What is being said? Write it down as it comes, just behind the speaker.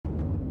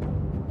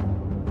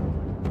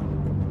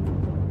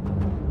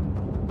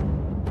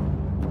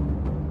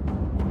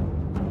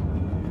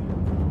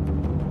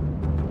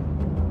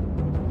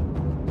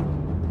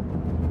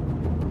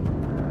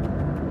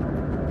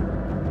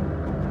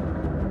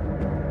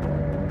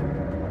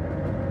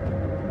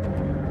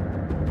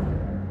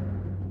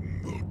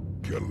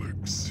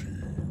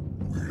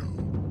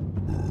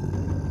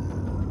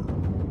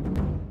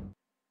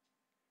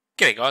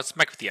G'day guys,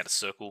 Mac with the Outer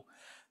Circle.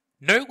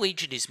 No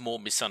legion is more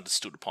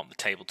misunderstood upon the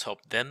tabletop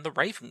than the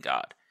Raven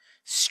Guard.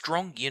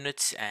 Strong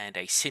units and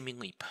a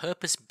seemingly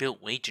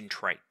purpose-built legion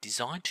trait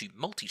designed to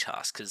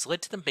multitask has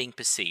led to them being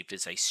perceived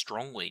as a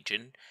strong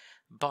legion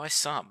by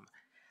some.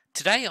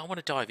 Today I want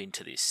to dive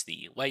into this,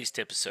 the latest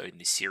episode in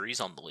this series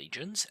on the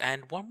legions,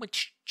 and one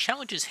which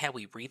challenges how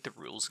we read the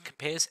rules and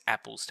compares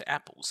apples to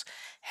apples.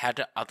 How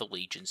do other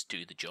legions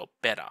do the job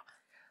better?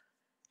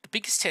 The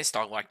biggest test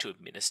I like to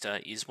administer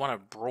is one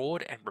of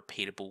broad and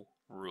repeatable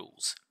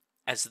rules,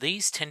 as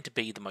these tend to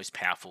be the most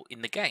powerful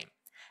in the game,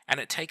 and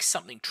it takes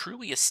something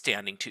truly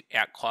astounding to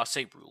outclass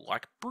a rule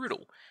like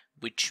Brutal,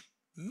 which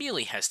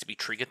merely has to be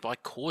triggered by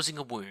causing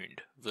a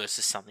wound,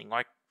 versus something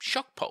like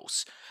Shock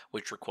Pulse,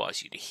 which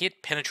requires you to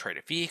hit, penetrate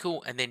a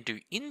vehicle, and then do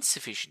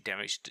insufficient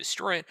damage to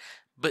destroy it,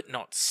 but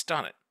not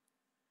stun it.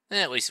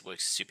 At least it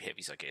works with super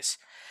heavies, I guess.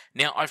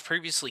 Now, I've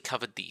previously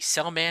covered the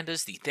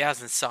Salamanders, the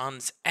Thousand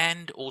Suns,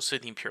 and also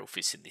the Imperial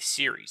Fists in this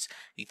series.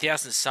 The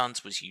Thousand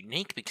Suns was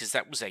unique because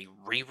that was a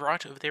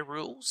rewrite of their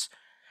rules,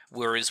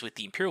 whereas with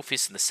the Imperial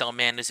Fists and the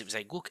Salamanders, it was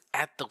a look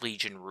at the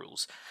Legion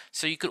rules.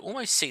 So you could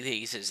almost see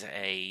these as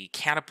a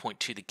counterpoint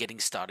to the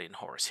Getting Started in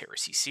Horus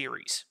Heresy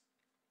series.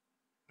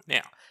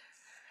 Now,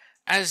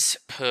 as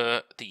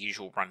per the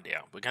usual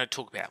rundown, we're going to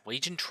talk about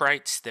Legion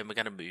traits, then we're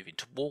going to move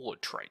into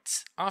Warlord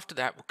traits. After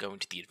that, we'll go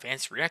into the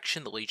Advanced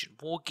Reaction, the Legion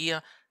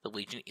Wargear, the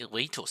Legion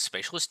Elite or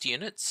Specialist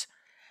units,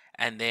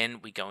 and then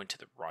we go into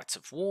the Rites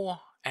of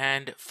War,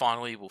 and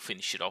finally we'll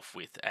finish it off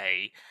with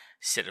a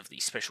set of the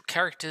special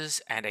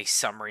characters and a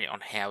summary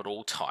on how it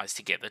all ties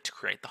together to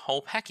create the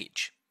whole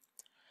package.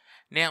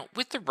 Now,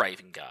 with the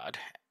Raven Guard,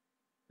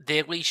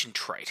 their Legion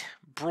trait,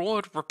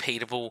 broad,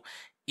 repeatable,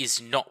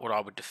 is not what I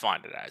would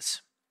define it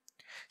as.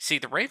 See,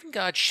 the Raven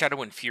Guard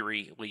Shadow and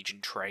Fury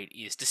Legion trait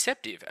is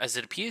deceptive, as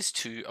it appears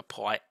to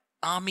apply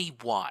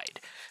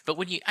army-wide, but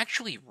when you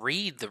actually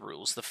read the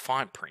rules, the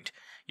fine print,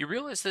 you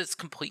realise that it's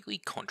completely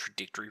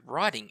contradictory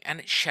writing, and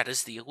it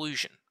shatters the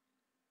illusion.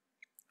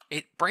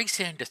 It breaks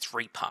down into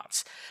three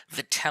parts.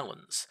 The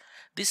Talons.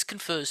 This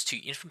confers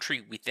to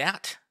infantry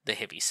without the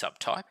heavy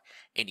subtype,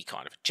 any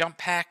kind of jump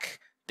pack,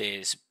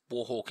 there's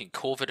Warhawk and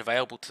Corvid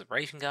available to the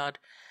Raven Guard,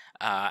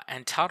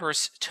 and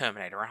Tartarus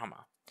Terminator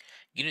armour.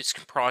 Units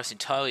comprised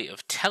entirely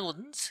of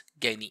Talons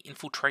gain the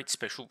Infiltrate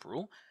special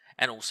rule,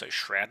 and also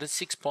Shrouded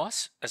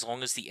 6+, as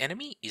long as the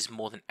enemy is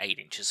more than 8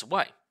 inches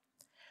away.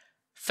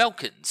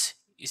 Falcons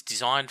is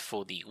designed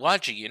for the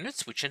larger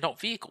units which are not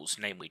vehicles,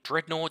 namely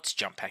Dreadnoughts,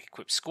 jump pack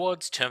equipped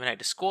squads,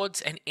 Terminator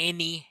squads, and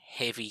any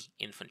heavy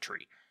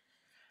infantry.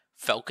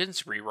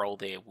 Falcons reroll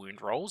their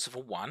wound rolls of a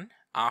 1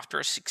 after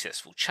a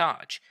successful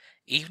charge,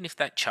 even if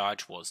that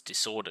charge was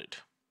disordered.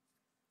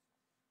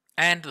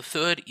 And the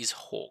third is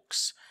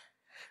Hawks.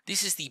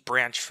 This is the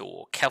branch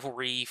for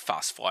cavalry,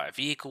 fast flyer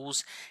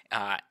vehicles.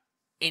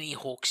 Any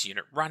Hawks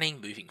unit running,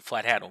 moving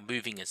flat out, or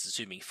moving as a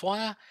zooming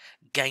flyer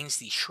gains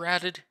the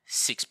Shrouded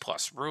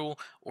 6+ rule,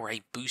 or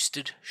a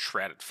boosted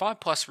Shrouded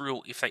 5+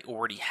 rule if they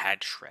already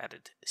had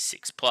Shrouded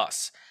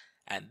 6+.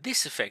 And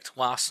this effect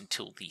lasts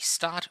until the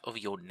start of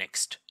your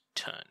next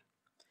turn.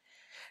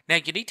 Now,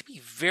 you need to be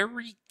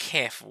very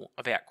careful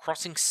about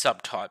crossing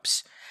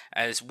subtypes,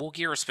 as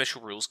Wargear are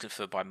special rules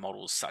conferred by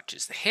models such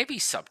as the Heavy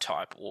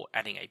subtype, or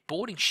adding a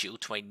boarding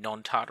shield to a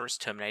non-Tartarus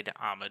Terminator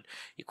armoured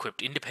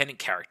equipped independent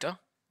character,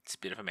 it's a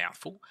bit of a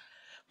mouthful,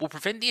 will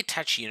prevent the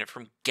attached unit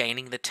from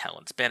gaining the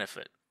Talon's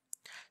benefit.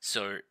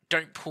 So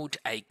don't put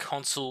a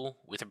consul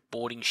with a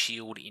boarding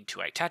shield into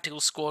a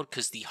tactical squad,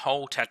 because the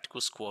whole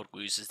tactical squad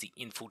loses the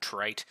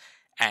Infiltrate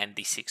and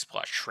the 6+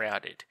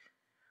 Shrouded.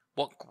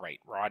 What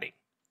great writing.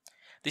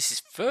 This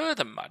is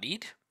further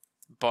muddied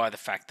by the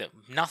fact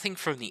that nothing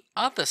from the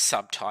other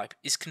subtype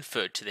is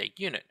conferred to their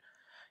unit.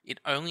 It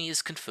only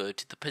is conferred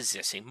to the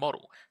possessing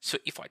model. So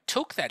if I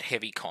took that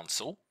heavy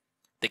consul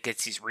that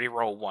gets his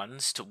reroll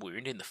 1s to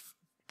wound in the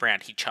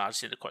round he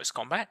charged into close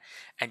combat,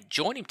 and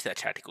join him to that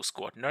tactical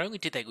squad, not only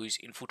did they lose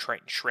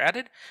Infiltrate and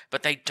Shrouded,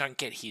 but they don't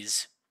get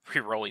his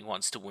rerolling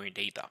 1s to wound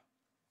either.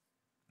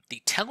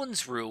 The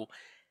Talons rule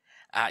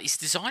is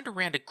designed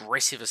around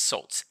aggressive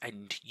assaults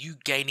and you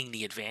gaining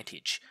the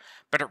advantage,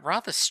 but it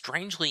rather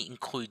strangely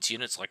includes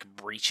units like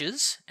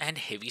Breaches and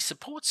heavy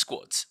support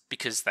squads,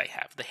 because they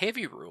have the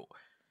heavy rule,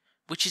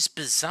 which is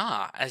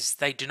bizarre as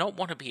they do not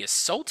want to be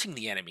assaulting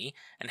the enemy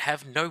and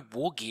have no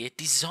Wargear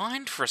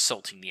designed for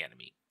assaulting the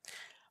enemy.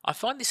 I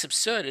find this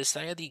absurd, as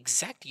they are the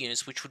exact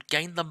units which would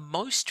gain the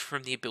most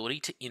from the ability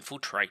to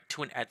infiltrate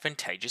to an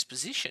advantageous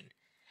position.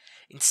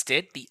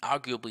 Instead, the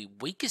arguably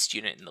weakest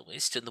unit in the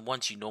list, and the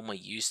ones you normally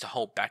use to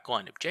hold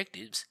backline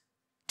objectives,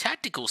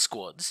 tactical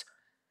squads,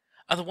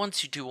 are the ones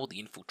who do all the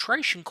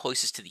infiltration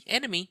closest to the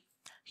enemy,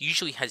 who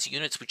usually has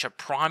units which are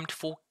primed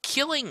for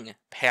killing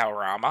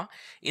power armor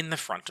in the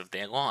front of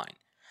their line.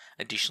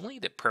 Additionally,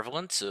 the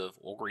prevalence of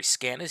augury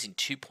scanners in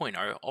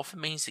 2.0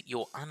 often means that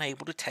you're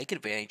unable to take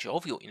advantage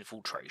of your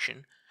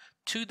infiltration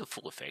to the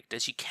full effect,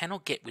 as you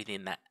cannot get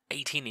within that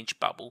 18-inch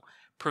bubble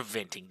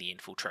preventing the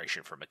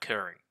infiltration from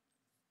occurring.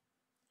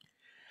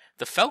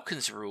 The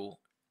Falcons rule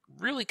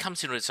really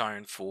comes into its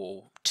own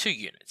for 2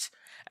 units,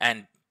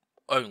 and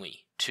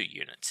only 2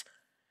 units.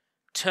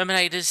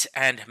 Terminators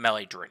and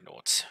melee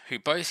dreadnoughts, who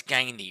both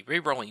gain the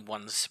rerolling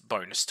 1's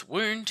bonus to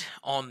wound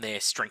on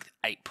their strength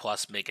 8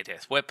 plus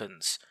Megadeath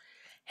weapons.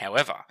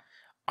 However,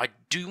 I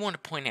do want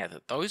to point out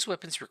that those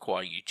weapons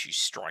require you to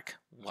strike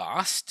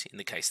last, in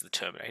the case of the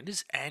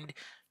Terminators, and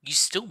you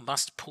still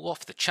must pull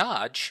off the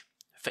charge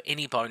for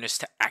any bonus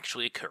to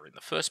actually occur in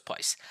the first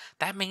place.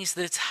 That means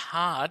that it's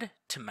hard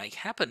to make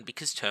happen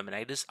because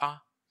Terminators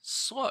are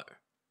slow.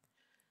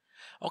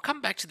 I'll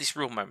come back to this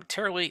rule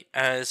momentarily,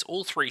 as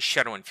all 3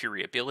 Shadow and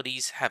Fury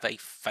abilities have a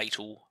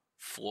fatal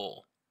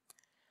flaw.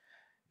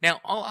 Now,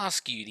 I'll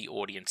ask you, the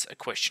audience, a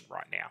question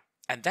right now,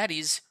 and that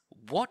is,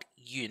 what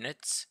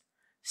units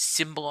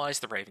symbolize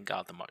the Raven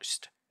Guard the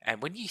most?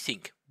 And when you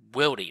think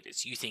World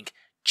Eaters, you think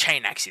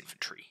Chain Axe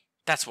Infantry.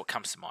 That's what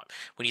comes to mind.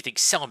 When you think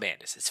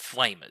Salamanders, it's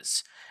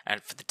Flamers.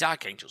 And for the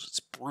Dark Angels, it's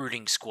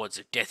brooding squads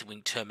of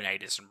Deathwing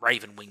Terminators and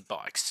Raven Wing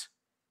Bikes.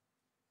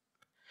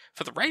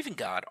 For the Raven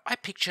Guard, I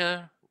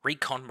picture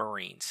Recon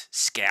Marines,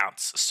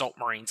 Scouts, Assault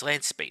Marines,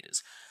 Land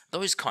Speeders,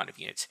 those kind of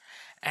units.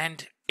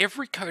 And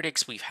every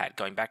codex we've had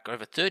going back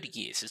over 30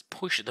 years has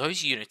pushed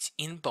those units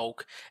in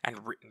bulk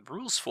and written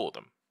rules for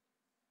them.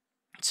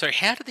 So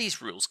how do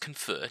these rules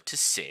confer to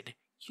said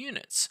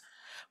units?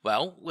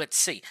 Well, let's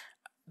see.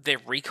 Their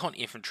Recon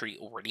Infantry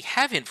already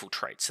have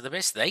Infiltrate, so the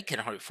best they can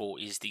hope for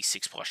is the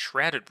 6+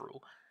 Shrouded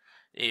rule,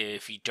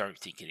 if you don't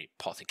think an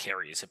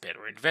Apothecary is a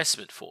better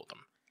investment for them.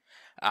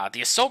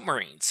 The Assault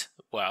Marines,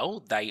 well,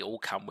 they all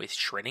come with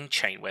Shredding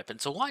Chain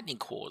Weapons or Lightning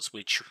Claws,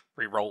 which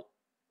reroll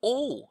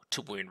all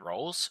to wound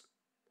rolls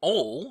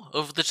all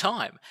of the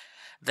time.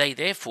 They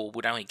therefore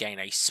would only gain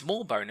a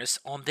small bonus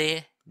on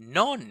their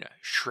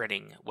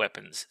non-shredding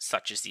weapons,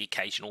 such as the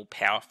occasional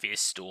Power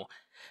Fist or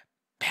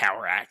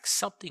Power Axe,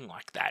 something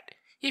like that,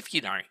 if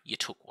you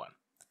took one.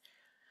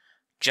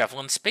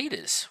 Javelin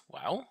Speeders,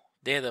 well,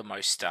 they're the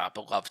most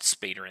beloved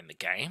speeder in the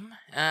game,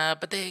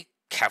 but they're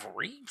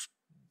cavalry.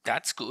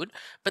 That's good,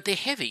 but they're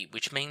heavy,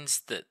 which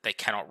means that they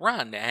cannot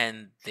run,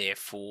 and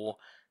therefore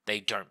they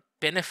don't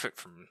benefit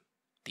from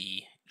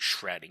the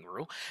shrouding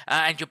rule.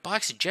 And your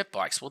bikes and jet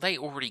bikes, well, they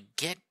already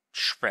get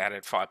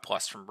shrouded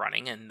 5+ from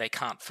running, and they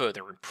can't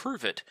further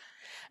improve it.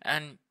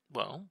 And,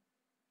 well,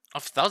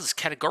 I've thus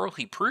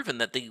categorically proven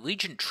that the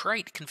Legion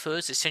trait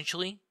confers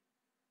essentially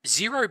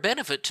 0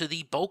 benefit to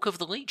the bulk of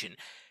the Legion,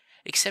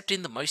 except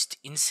in the most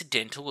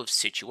incidental of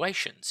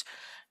situations.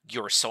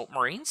 Your Assault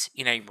Marines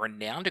in a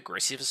renowned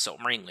aggressive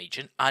Assault Marine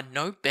Legion are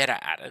no better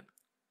at it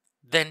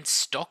than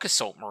stock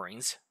Assault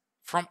Marines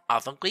from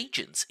other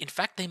legions. In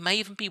fact, they may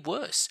even be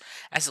worse,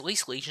 as at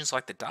least legions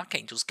like the Dark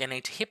Angels gain a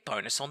hit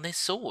bonus on their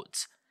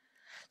swords.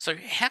 So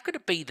how could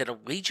it be that a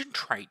Legion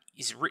trait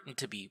is written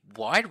to be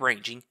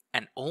wide-ranging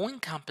and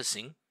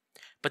all-encompassing,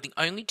 but the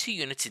only 2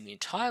 units in the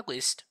entire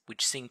list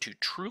which seem to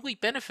truly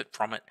benefit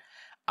from it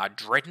are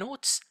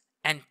Dreadnoughts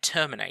and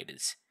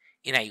Terminators,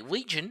 in a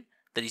Legion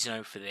that is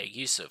known for their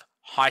use of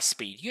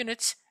high-speed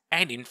units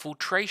and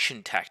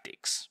infiltration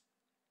tactics?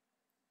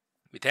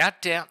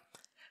 Without doubt,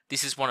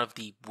 this is one of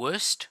the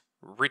worst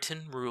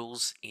written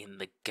rules in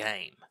the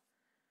game.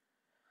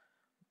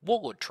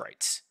 Warlord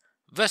Traits: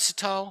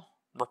 versatile,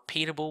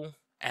 repeatable,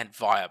 and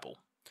viable.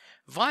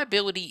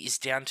 Viability is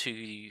down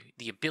to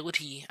the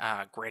ability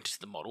granted to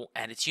the model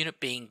and its unit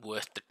being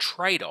worth the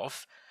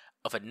trade-off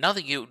of another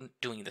unit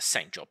doing the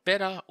same job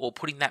better, or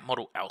putting that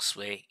model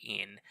elsewhere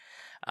in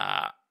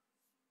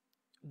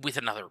with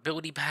another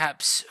ability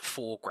perhaps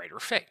for greater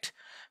effect.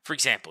 For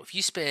example, if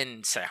you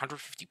spend, say,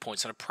 150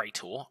 points on a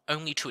Praetor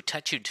only to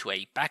attach it to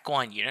a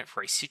backline unit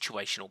for a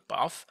situational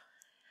buff,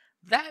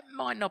 that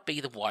might not be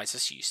the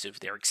wisest use of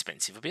their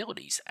expensive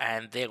abilities,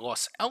 and their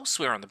loss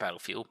elsewhere on the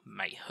battlefield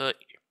may hurt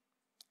you.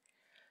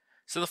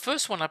 So the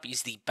first one up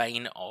is the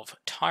Bane of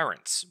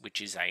Tyrants,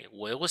 which is a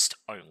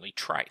Loyalist-only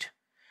trait.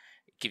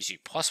 It gives you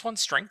 +1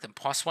 strength and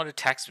 +1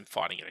 attacks when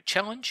fighting in a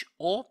challenge,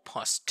 or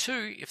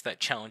 +2 if that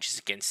challenge is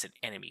against an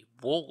enemy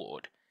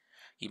Warlord.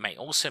 You may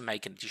also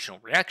make an additional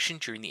reaction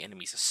during the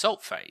enemy's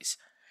assault phase.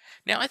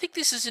 Now, I think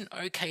this is an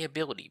okay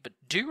ability, but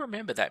do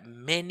remember that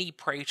many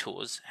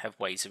Praetors have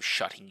ways of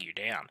shutting you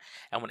down,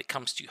 and when it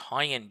comes to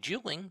high-end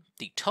dueling,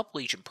 the top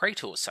Legion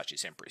Praetors such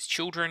as Emperor's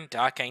Children,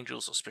 Dark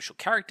Angels, or special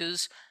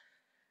characters,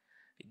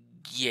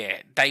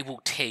 yeah, they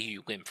will tear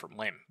you limb from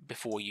limb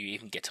before you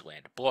even get to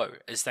land a blow,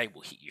 as they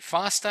will hit you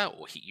faster,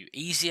 or hit you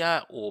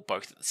easier, or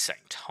both at the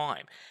same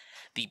time.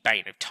 The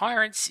Bane of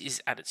Tyrants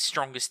is at its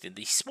strongest in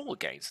the smaller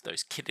games.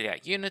 Those kitted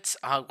out units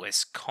are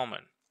less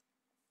common.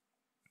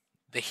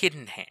 The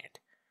Hidden Hand.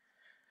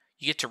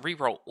 You get to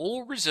reroll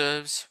all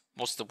reserves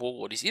whilst the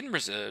Warlord is in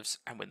reserves,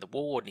 and when the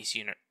Warlord and his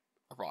unit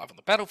arrive on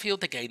the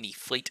battlefield, they gain the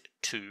Fleet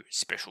 2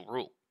 special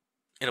rule.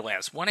 It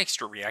allows 1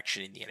 extra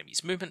reaction in the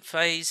enemy's movement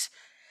phase,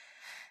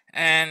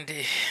 and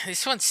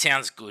this one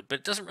sounds good, but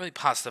it doesn't really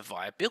pass the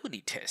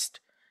viability test.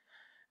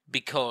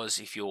 Because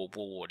if your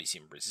Warlord is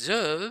in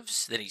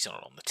reserves, then he's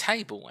not on the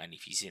table, and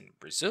if he's in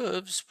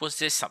reserves, was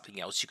there something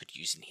else you could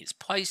use in his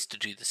place to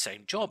do the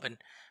same job? And,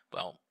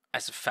 well,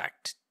 as a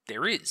fact,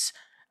 there is.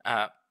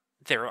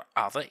 there are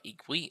other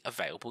equally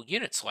available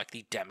units like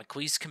the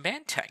Damocles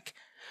Command Tank,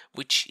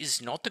 which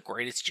is not the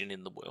greatest unit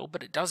in the world,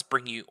 but it does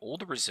bring you all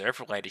the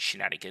reserve-related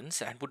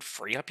shenanigans and would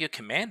free up your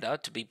commander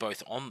to be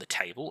both on the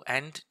table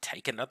and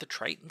take another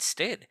trait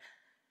instead.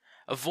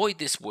 Avoid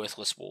this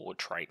worthless Warlord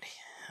trait,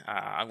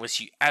 unless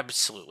you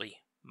absolutely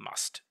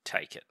must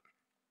take it.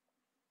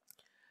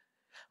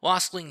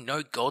 Lastly,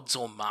 no Gods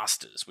or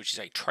Masters, which is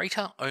a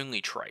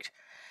traitor-only trait.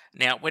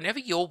 Now, whenever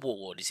your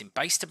Warlord is in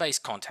base-to-base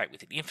contact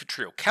with an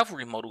infantry or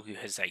cavalry model who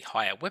has a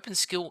higher weapon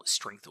skill,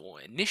 strength, or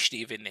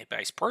initiative in their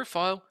base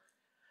profile,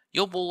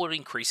 your Warlord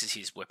increases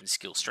his weapon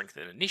skill, strength,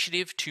 and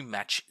initiative to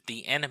match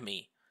the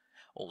enemy.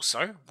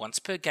 Also, once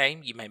per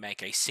game, you may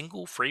make a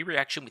single free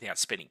reaction without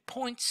spending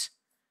points,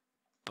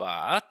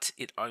 but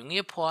it only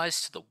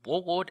applies to the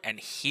Warlord and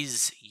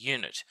his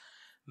unit,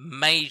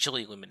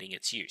 majorly limiting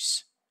its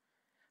use.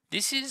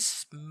 This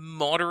is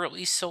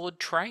moderately solid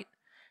trait.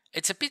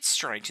 It's a bit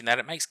strange in that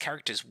it makes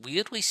characters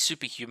weirdly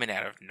superhuman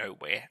out of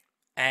nowhere,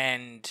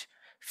 and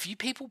few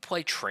people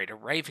play Traitor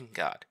Raven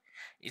Guard.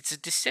 It's a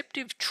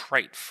deceptive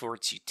trait for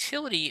its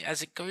utility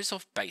as it goes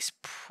off base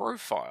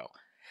profile,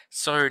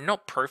 so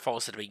not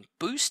profiles that are being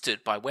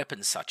boosted by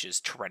weapons such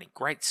as Tyrannic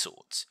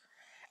Greatswords.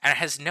 And it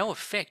has no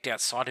effect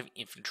outside of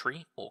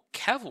infantry or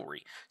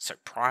cavalry, so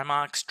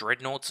Primarchs,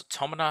 Dreadnoughts,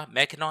 Automata,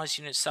 Mechanized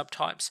unit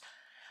subtypes,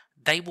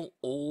 they will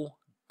all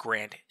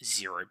grant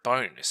 0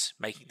 bonus,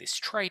 making this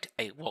trait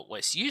a lot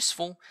less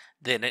useful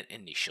than it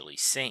initially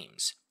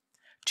seems.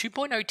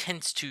 2.0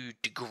 tends to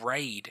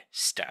degrade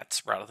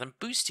stats rather than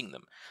boosting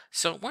them,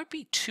 so it won't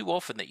be too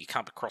often that you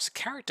come across a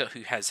character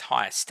who has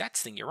higher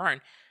stats than your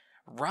own,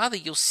 rather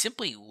you'll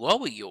simply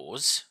lower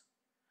yours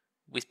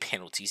with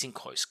penalties in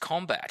close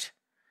combat.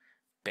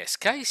 Best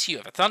case, you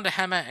have a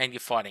Thunderhammer and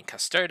you're fighting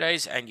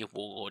Custodes and your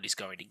Warlord is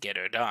going to get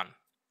her done.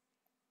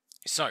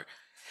 So,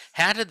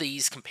 how do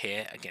these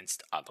compare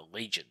against other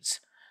legions?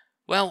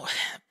 Well,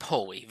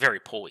 poorly, very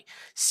poorly.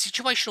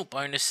 Situational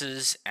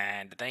bonuses,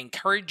 and they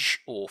encourage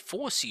or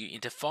force you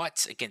into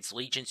fights against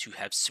legions who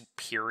have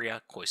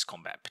superior close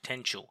combat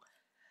potential.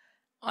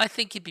 I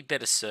think you'd be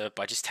better served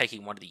by just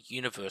taking one of the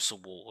universal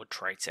Warlord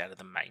traits out of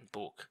the main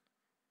book.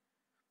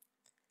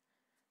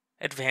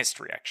 Advanced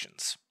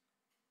reactions.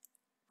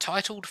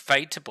 Titled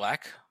Fade to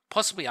Black,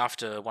 possibly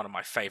after one of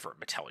my favourite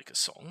Metallica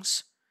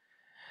songs.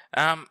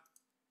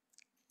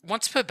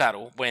 Once per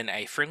battle, when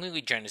a friendly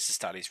Legionis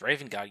Astartes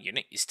Raven Guard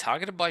unit is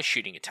targeted by a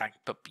shooting attack,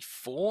 but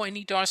before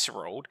any dice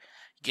are rolled,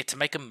 you get to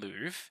make a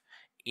move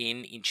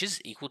in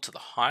inches equal to the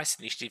highest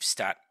initiative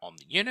stat on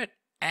the unit,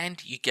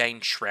 and you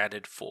gain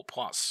Shrouded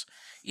 4+.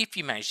 If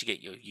you manage to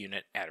get your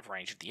unit out of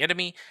range of the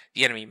enemy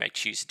may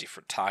choose a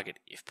different target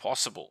if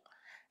possible.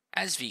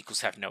 As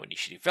vehicles have no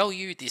initiative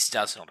value, this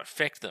does not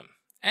affect them,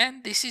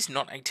 and this is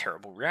not a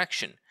terrible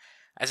reaction,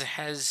 as it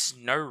has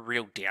no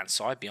real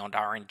downside beyond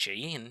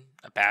RNG and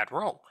a bad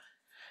roll.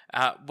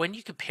 When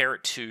you compare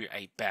it to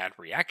a bad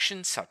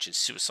reaction, such as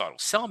Suicidal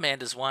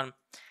Salamander's one,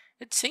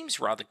 it seems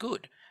rather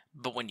good,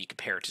 but when you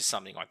compare it to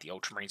something like the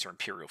Ultramarines or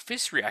Imperial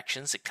Fist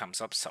reactions, it comes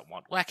up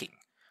somewhat lacking.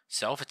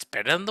 So if it's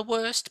better than the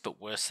worst,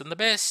 but worse than the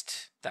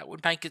best, that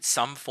would make it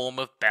some form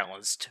of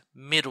balanced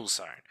middle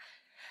zone.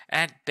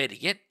 And better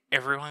yet,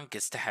 everyone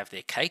gets to have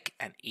their cake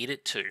and eat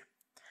it too.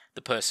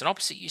 The person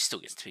opposite you still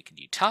gets to pick a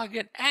new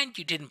target, and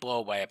you didn't blow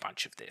away a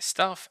bunch of their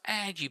stuff,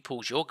 and you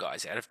pulled your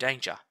guys out of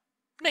danger.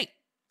 Neat.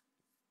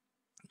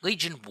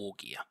 Legion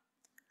Wargear.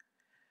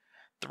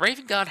 The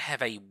Raven Guard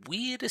have a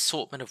weird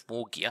assortment of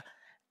Wargear,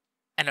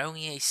 and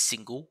only a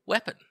single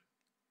weapon.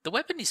 The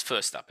weapon is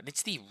first up, and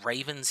it's the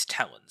Raven's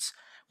Talons.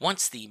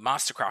 Once the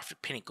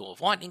mastercrafted pinnacle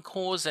of Lightning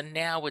Cores, and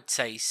now it's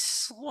a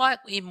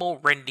slightly more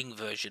rending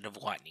version of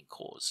Lightning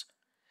Cores.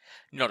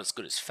 Not as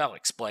good as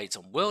Phalanx Blades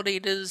on World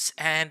Eaters,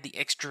 and the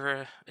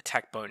extra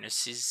attack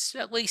bonus is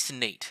at least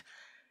neat.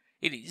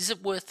 Is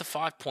it worth the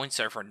 5 points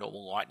over a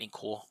normal Lightning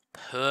Core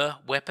per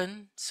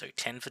weapon, so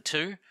 10 for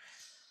 2?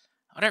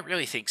 I don't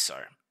really think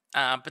so.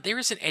 But there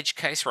is an edge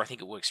case where I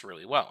think it works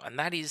really well, and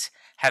that is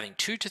having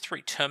 2 to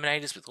 3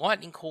 Terminators with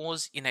Lightning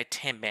Cores in a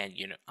 10-man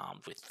unit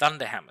armed with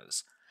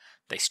Thunderhammers.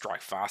 They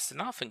strike fast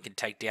enough and can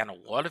take down a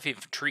lot of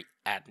infantry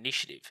at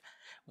initiative,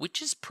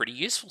 which is pretty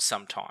useful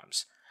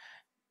sometimes.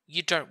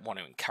 You don't want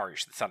to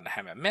encourage the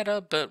Thunderhammer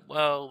meta, but,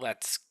 well,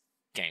 that's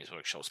Games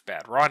Workshop's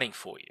bad writing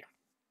for you.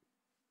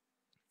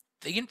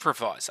 The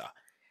Improviser.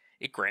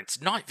 It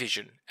grants night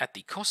vision at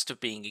the cost of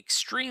being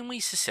extremely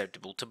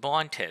susceptible to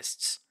blind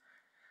tests.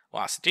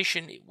 Last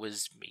edition, it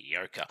was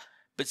mediocre,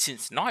 but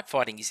since night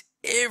fighting is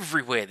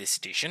everywhere this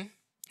edition,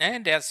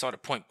 and outside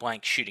of point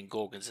blank shooting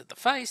Gorgons at the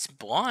face,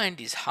 blind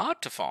is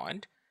hard to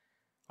find,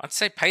 I'd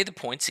say pay the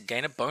points and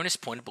gain a bonus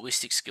point of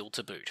ballistic skill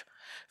to boot.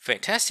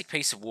 Fantastic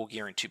piece of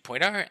Wargear in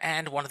 2.0,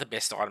 and one of the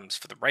best items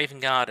for the Raven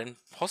Guard, and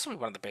possibly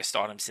one of the best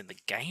items in the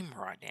game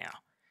right now.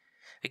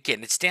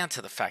 Again, it's down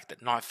to the fact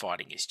that night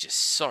fighting is just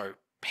so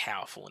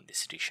powerful in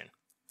this edition.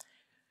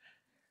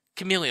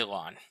 Camellia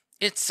Line.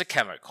 It's a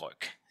camo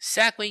cloak.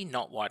 Sadly,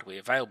 not widely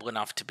available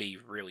enough to be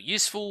really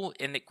useful,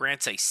 and it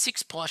grants a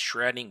 6+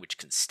 shrouding which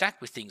can stack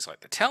with things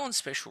like the Talon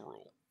special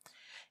rule.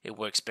 It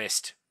works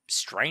best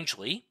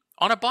strangely,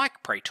 on a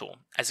bike Praetor,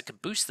 as it can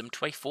boost them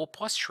to a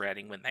 4+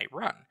 shrouding when they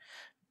run.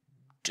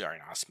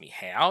 Don't ask me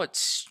how,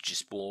 it's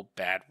just more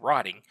bad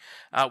writing.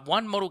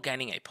 One model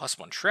gaining a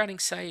 +1 shrouding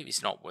save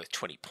is not worth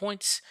 20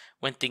 points,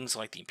 when things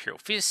like the Imperial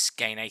Fists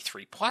gain a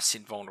 3+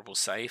 invulnerable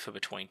save for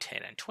between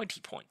 10 and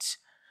 20 points.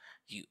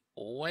 You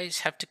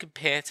always have to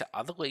compare to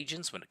other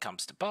legions when it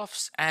comes to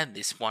buffs, and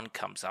this one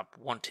comes up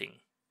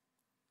wanting.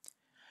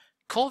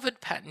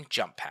 Corvid Pattern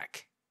Jump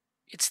Pack.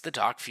 It's the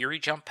Dark Fury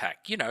Jump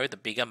Pack, you know, the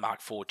bigger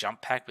Mark IV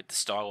jump pack with the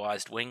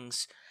stylized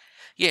wings.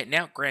 Yeah,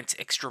 now it grants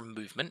extra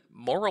movement,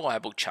 more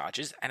reliable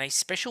charges, and a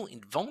special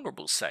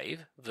invulnerable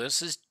save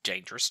versus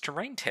dangerous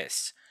terrain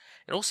tests.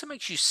 It also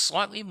makes you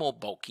slightly more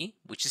bulky,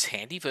 which is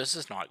handy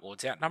versus Night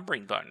Lord's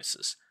outnumbering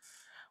bonuses.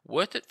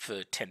 Worth it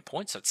for 10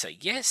 points, I'd say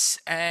yes,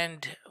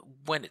 and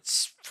when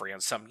it's free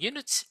on some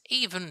units,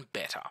 even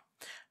better.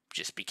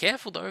 Just be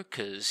careful though,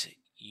 because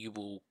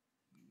you'll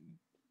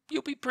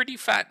be pretty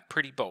fat,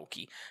 pretty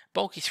bulky.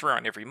 Bulky 3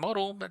 on every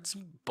model, that's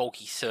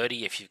bulky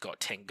 30 if you've got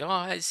 10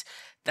 guys.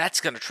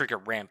 That's going to trigger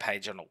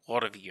Rampage on a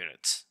lot of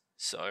units.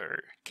 So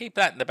keep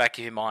that in the back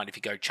of your mind if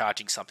you go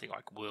charging something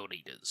like World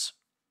Eaters.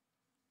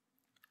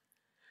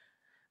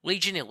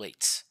 Legion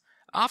Elites.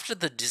 After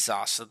the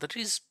disaster that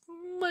is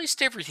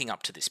most everything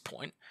up to this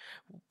point,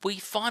 we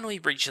finally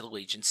reach the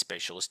Legion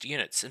Specialist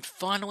units, and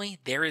finally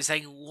there is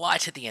a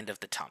light at the end of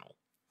the tunnel.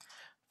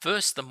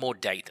 First, the more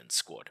Dathan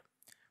squad.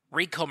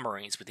 Recon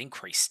Marines with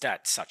increased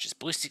stats such as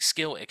ballistic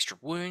skill, extra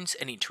wounds,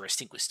 an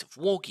interesting list of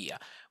Wargear,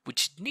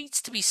 which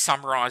needs to be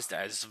summarised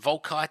as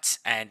Volkites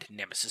and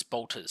Nemesis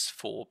Bolters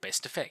for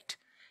best effect.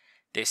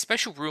 Their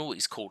special rule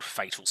is called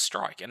Fatal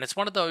Strike, and it's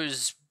one of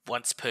those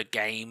once per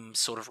game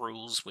sort of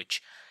rules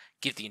which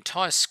give the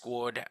entire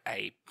squad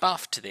a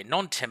buff to their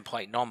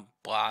non-template,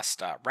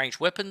 non-blast ranged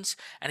weapons,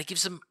 and it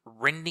gives them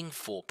Rending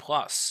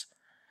 4+.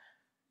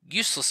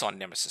 Useless on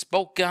Nemesis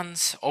bolt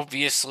guns,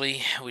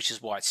 obviously, which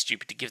is why it's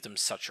stupid to give them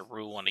such a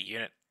rule on a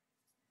unit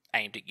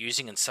aimed at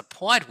using and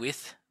supplied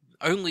with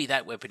only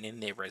that weapon in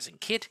their resin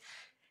kit,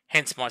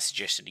 hence my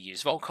suggestion to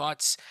use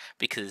Volkites,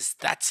 because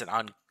that's an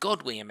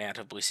ungodly amount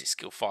of ballistic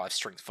skill 5,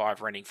 strength 5,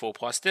 rending 4+,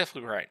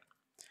 definitely great.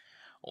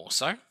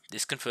 Also,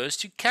 this confers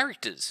to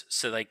characters,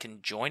 so they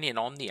can join in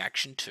on the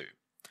action too.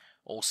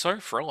 Also,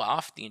 for a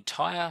laugh, the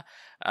entire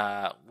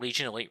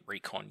Legion Elite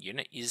Recon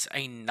unit is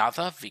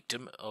another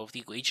victim of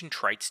the Legion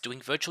traits doing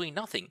virtually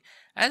nothing,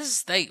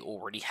 as they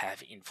already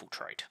have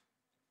Infiltrate.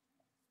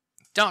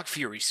 Dark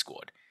Fury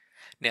Squad.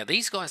 Now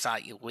these guys are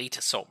elite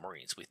assault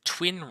marines with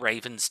twin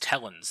Raven's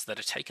Talons that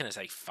are taken as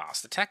a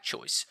fast attack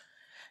choice.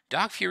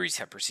 Dark Furies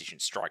have Precision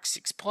Strike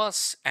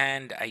 6+,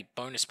 and a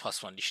bonus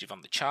 +1 initiative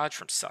on the charge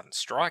from Sudden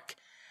Strike.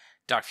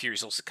 Dark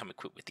Furies also come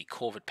equipped with the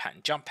Corvid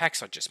Pattern Jump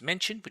Packs I just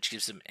mentioned, which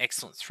gives them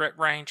excellent threat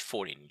range,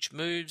 14-inch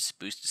moves,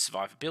 boosted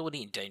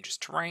survivability in dangerous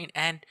terrain,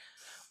 and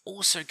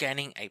also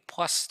gaining a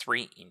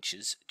 +3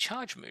 inches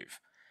charge move.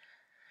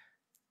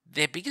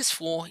 Their biggest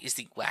flaw is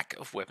the lack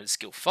of Weapon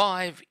Skill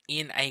 5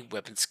 in a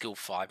Weapon Skill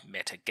 5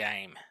 meta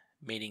game,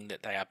 meaning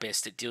that they are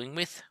best at dealing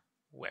with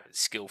Weapon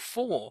Skill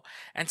 4,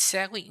 and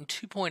sadly in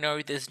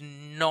 2.0 there's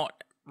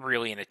not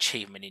really an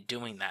achievement in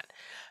doing that.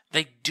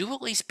 They do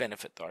at least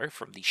benefit though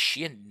from the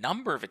sheer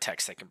number of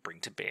attacks they can bring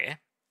to bear,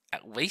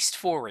 at least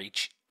 4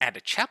 each, and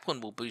a chaplain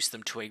will boost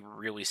them to a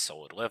really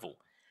solid level.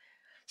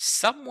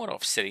 Somewhat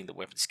offsetting the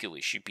weapon skill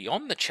issue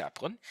beyond the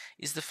chaplain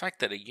is the fact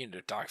that a unit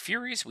of Dark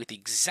Furies with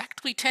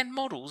exactly 10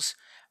 models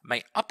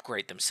may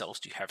upgrade themselves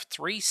to have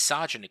 3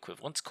 sergeant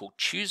equivalents called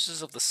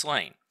Choosers of the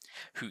Slain,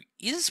 who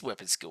is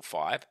weapon skill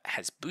 5,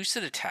 has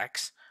boosted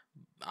attacks,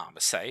 armor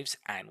saves,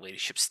 and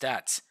leadership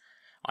stats.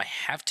 I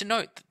have to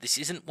note that this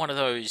isn't one of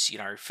those,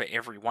 for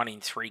every 1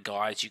 in 3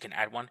 guys you can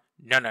add one.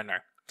 No.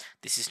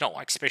 This is not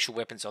like special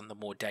weapons on the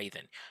more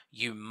Dathan.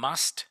 You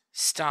must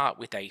start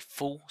with a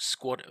full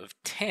squad of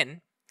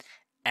 10,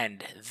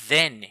 and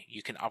then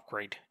you can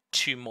upgrade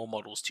 2 more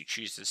models to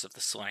Choosers of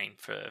the Slain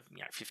for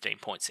 15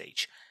 points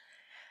each.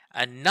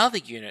 Another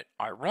unit,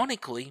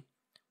 ironically,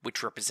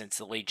 which represents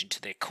the Legion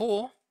to their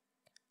core,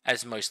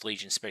 as most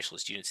Legion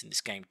specialist units in this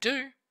game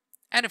do,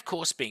 and of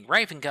course being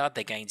Raven Guard,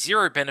 they gain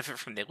 0 benefit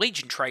from their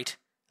Legion trait,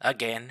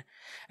 again,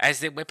 as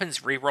their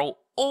weapons reroll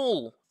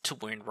all to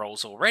wound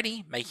rolls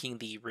already, making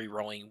the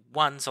rerolling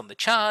 1s on the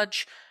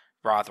charge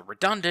rather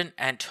redundant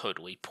and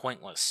totally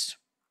pointless.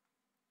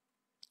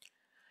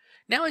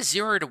 Now a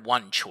 0 to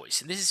 1 choice,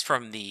 and this is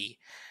from the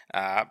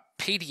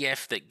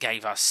PDF that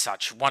gave us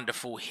such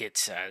wonderful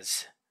hits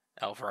as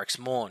Alvarex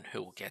Morn,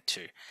 who we'll get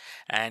to.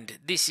 And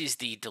this is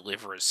the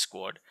Deliverers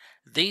squad.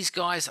 These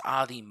guys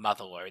are the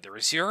Motherload. They're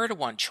a 0 to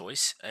 1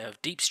 choice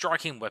of Deep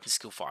Striking Weapon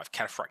Skill 5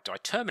 Cataphracti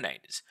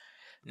Terminators.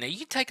 Now you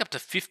can take up to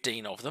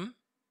 15 of them.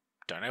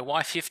 Don't know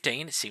why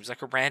 15, it seems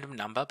like a random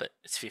number, but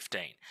it's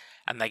 15.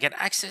 And they get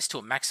access to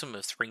a maximum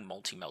of 3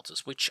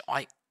 multi-melters, which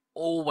I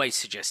always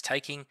suggest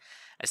taking,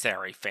 as they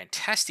are a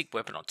fantastic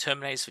weapon on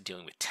Terminators for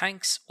dealing with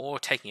tanks or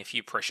taking a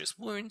few precious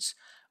wounds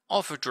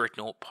off of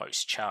Dreadnought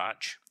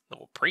post-charge,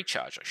 or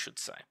pre-charge I should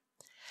say,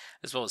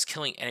 as well as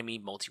killing enemy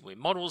multi-wound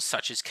models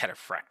such as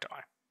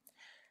Cataphracti.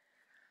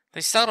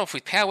 They start off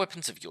with power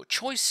weapons of your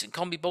choice and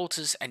combi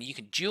bolters, and you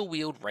can dual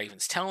wield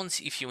Raven's Talons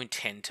if you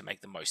intend to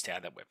make the most out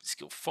of that weapon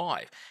skill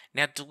 5.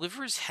 Now,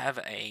 Deliverers have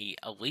a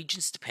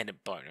allegiance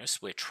dependent bonus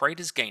where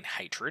traders gain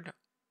hatred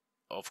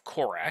of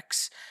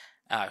Korax,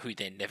 who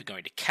they're never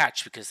going to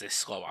catch because they're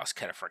slow ass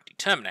Cataphractic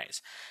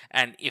Terminators.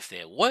 And if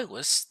they're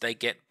loyalists, they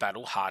get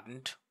Battle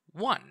Hardened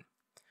 1,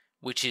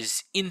 which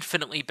is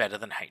infinitely better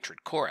than Hatred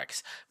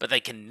Korax. But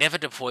they can never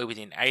deploy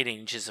within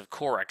 18 inches of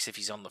Korax if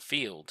he's on the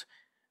field.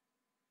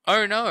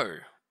 Oh no!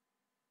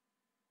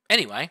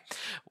 Anyway,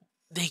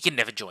 he can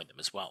never join them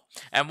as well.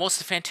 And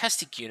whilst a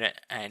fantastic unit,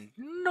 and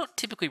not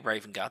typically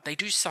Raven Guard, they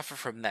do suffer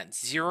from that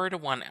 0 to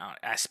 1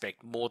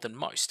 aspect more than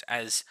most,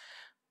 as,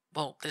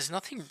 well, there's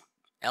nothing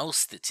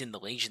else that's in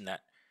the Legion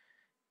that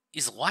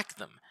is like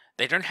them.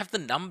 They don't have the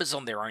numbers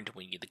on their own to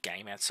win you the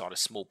game outside of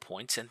small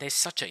points, and they're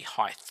such a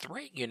high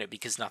threat unit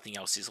because nothing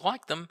else is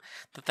like them,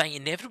 that they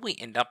inevitably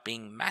end up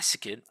being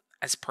massacred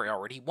as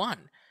priority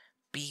 1.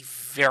 Be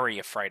very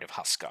afraid of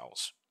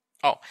Huskarls.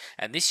 Oh,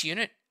 and this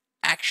unit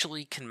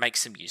actually can make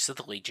some use of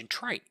the Legion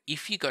trait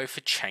if you go for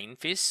Chain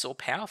Fists or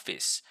Power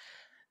Fists.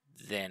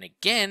 Then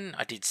again,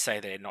 I did say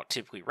they're not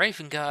typically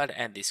Raven Guard,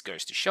 and this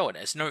goes to show it,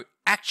 as no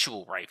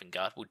actual Raven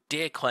Guard would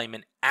dare claim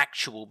an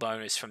actual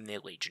bonus from their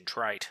Legion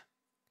trait.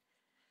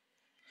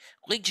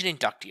 Legion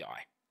Inductii.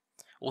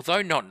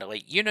 Although not an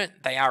elite unit,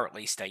 they are at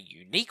least a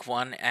unique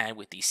one, and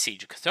with the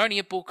Siege of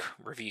Cathonia book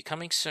review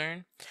coming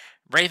soon,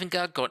 Raven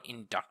Guard got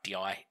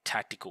Inductii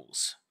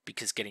Tacticals,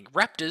 because getting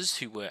Raptors,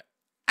 who were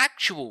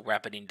actual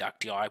Rapid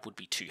Inductii, would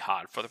be too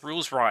hard for the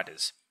rules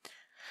writers.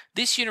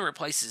 This unit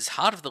replaces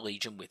Heart of the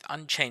Legion with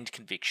Unchained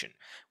Conviction,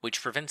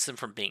 which prevents them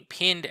from being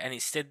pinned and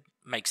instead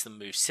makes them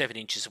move 7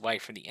 inches away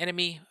from the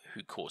enemy,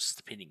 who causes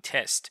the pinning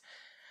test.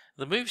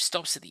 The move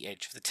stops at the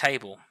edge of the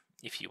table.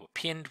 If you were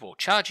pinned while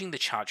charging, the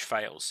charge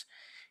fails.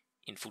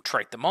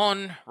 Infiltrate them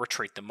on,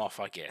 retreat them off,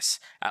 I guess.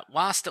 At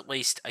last, at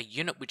least, a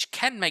unit which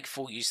can make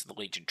full use of the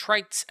Legion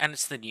traits, and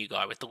it's the new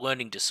guy with the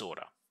learning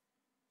disorder.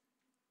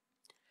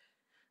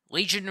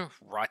 Legion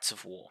Rites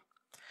of War.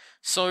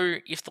 So,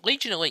 if the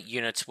Legion Elite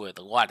units were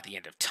the light at the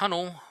end of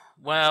tunnel,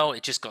 well,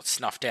 it just got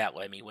snuffed out,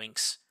 Lemmy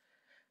Winks.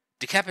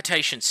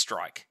 Decapitation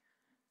Strike.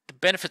 The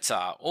benefits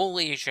are, all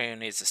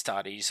Legionnaires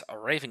Astartes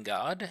are Raven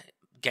Guard,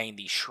 gain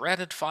the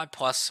Shrouded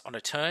 5+ on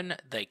a turn,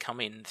 they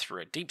come in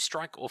through a Deep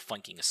Strike or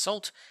Flanking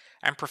Assault,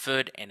 and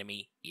preferred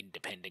enemy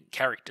independent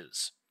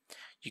characters.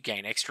 You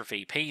gain extra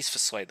VPs for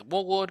Slay the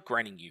Warlord,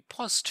 granting you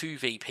 +2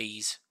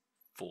 VPs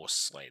for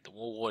Slay the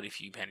Warlord if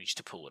you manage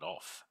to pull it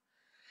off.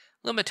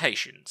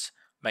 Limitations.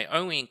 May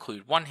only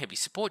include 1 heavy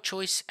support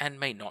choice and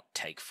may not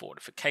take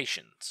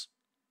fortifications.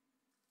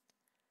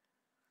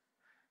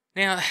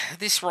 Now,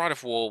 this Rite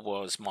of War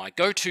was my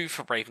go-to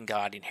for Raven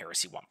Guard in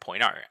Heresy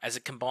 1.0, as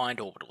it combined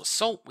Orbital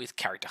Assault with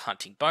Character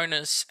Hunting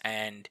bonus,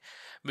 and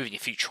moving a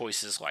few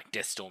choices like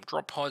Deathstorm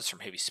drop pods from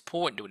heavy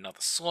support into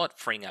another slot,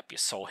 freeing up your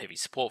Soul heavy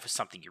support for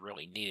something you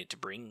really needed to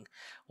bring,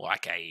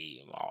 like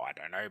a,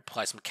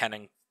 Plasma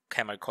Cannon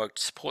Camo Cloaked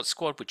support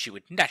squad, which you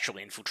would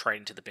naturally infiltrate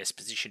into the best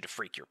position to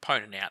freak your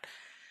opponent out.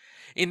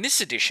 In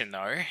this edition,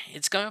 though,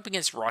 it's going up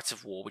against Rites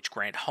of War, which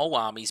grant whole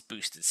armies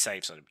boosted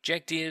saves on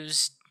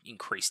objectives,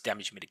 increased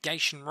damage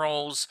mitigation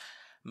rolls,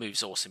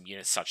 moves awesome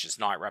units such as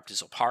Night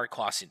Raptors or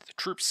Pyroclasts into the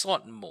troop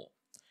slot, and more.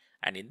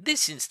 And in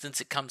this instance,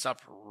 it comes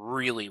up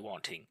really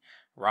wanting.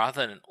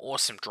 Rather than an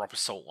awesome Drop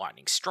Assault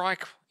Lightning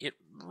Strike, it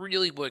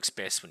really works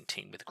best when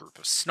teamed with a group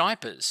of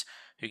snipers,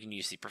 who can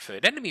use the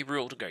preferred enemy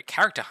rule to go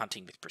character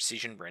hunting with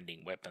precision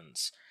rending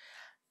weapons.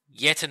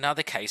 Yet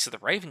another case of the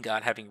Raven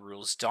Guard having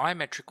rules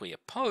diametrically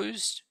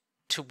opposed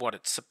to what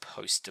it's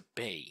supposed to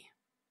be.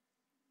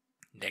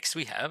 Next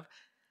we have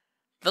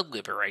the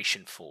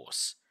Liberation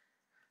Force.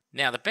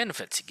 Now the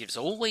benefits: it gives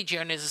all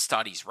Legionnaires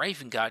Astartes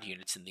Raven Guard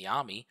units in the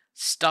army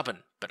stubborn,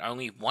 but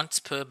only once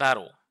per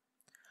battle.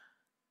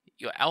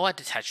 Your allied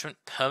detachment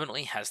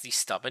permanently has the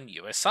stubborn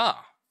USR.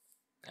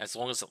 As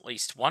long as at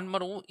least one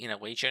model in a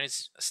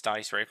Legionnaires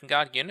Astartes Raven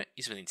Guard unit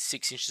is within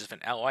 6 inches of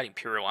an allied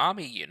Imperial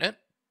Army unit,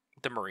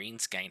 the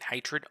Marines gain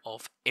hatred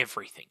of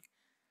everything.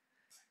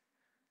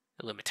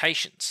 The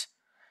limitations: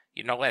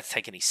 you're not allowed to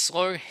take any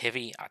slow,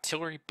 heavy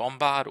artillery,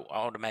 bombard, or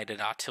automated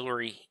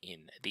artillery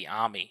in the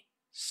army.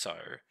 So,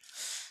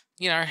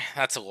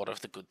 that's a lot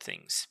of the good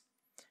things.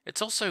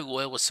 It's also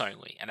loyalists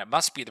only, and it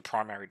must be the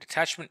primary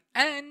detachment,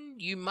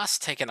 and you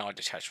must take an allied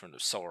detachment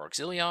of Solar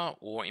Auxilia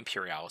or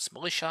Imperialis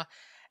Militia,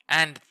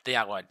 and the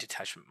allied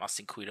detachment must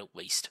include at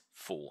least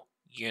 4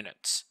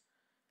 units.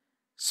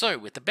 So,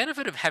 with the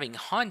benefit of having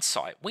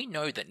hindsight, we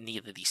know that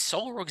neither the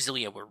Solar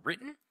Auxilia were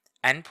written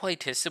and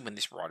playtested when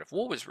this Rite of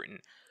War was written,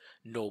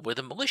 nor were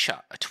the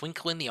Militia, a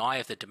twinkle in the eye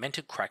of the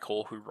demented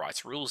crackhole who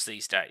writes rules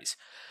these days.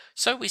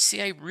 So we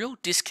see a real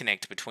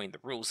disconnect between the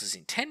rules as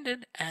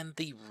intended and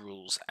the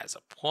rules as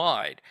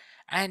applied,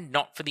 and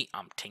not for the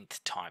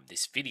umpteenth time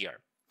this video.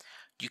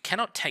 You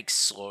cannot take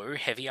slow,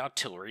 heavy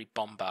artillery,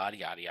 bombard,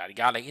 yada yada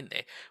yada in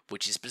there,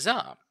 which is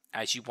bizarre.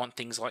 as you want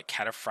things like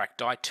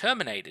Cataphracti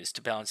Terminators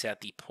to balance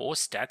out the poor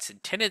stats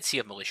and tendency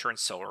of Militia and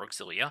Solar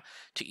Auxilia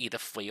to either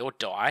flee or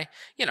die,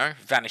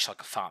 vanish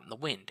like a fart in the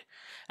wind.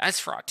 As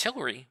for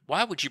artillery,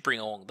 why would you bring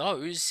along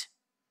those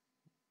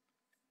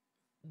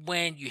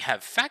when you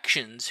have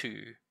factions who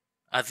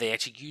are there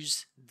to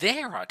use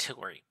their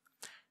artillery?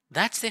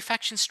 That's their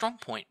faction's strong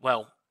point.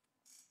 Well,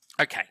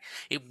 okay,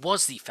 it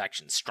was the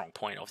faction's strong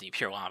point of the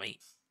Imperial Army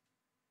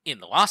in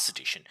the last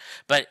edition,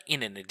 but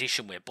in an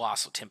edition where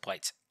blasts or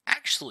templates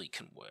actually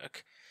can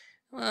work,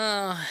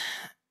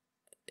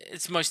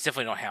 it's most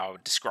definitely not how I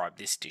would describe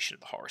this edition of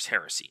the Horus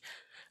Heresy.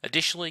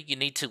 Additionally, you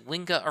need to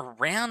linger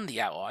around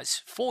the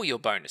allies for your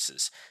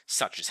bonuses,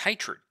 such as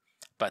Hatred,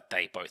 but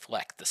they both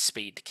lack the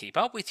speed to keep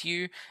up with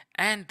you,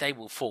 and they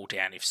will fall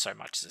down if so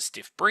much as a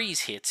stiff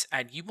breeze hits,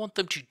 and you want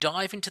them to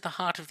dive into the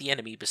heart of the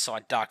enemy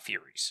beside Dark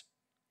Furies.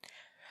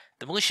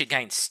 The militia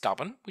gains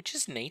Stubborn, which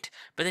is neat,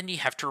 but then you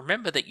have to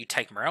remember that you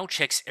take morale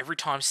checks every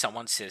time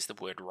someone says the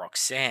word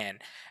Roxanne,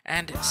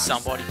 and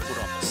somebody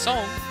put on the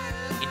song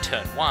in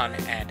turn 1,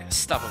 and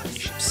Stubborn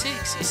Militia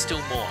 6 is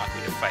still more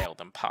likely to fail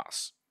than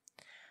pass.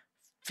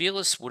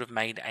 Fearless would have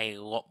made a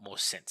lot more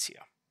sense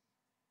here.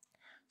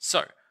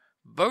 So,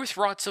 both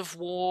Rites of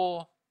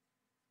War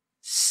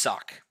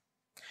suck.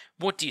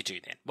 What do you do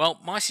then? Well,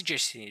 my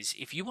suggestion is,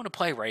 if you want to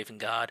play Raven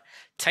Guard,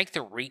 take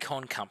the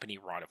Recon Company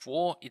Rite of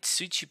War. It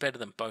suits you better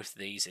than both of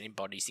these and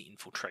embodies the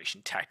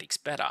infiltration tactics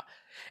better.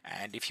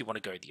 And if you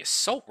want to go the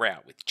assault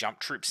route with jump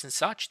troops and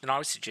such, then I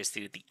would suggest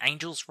either the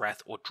Angel's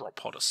Wrath or Drop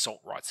Pod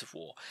Assault Rites of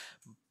War.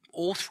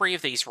 All three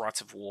of these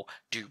Rites of War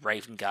do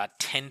Raven Guard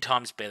 10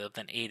 times better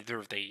than either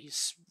of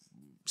these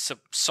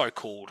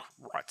so-called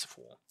Rites of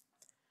War.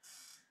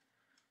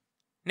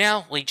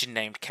 Now, Legion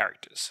named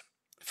characters.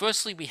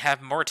 Firstly, we have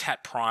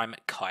Moritat Prime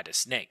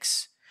Kaitus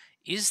Nex.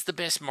 Is the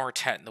best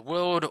Moritat in the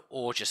world,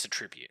 or just a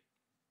tribute?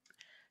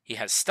 He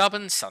has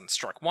Stubborn,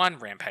 Sunstrike 1,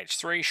 Rampage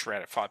 3,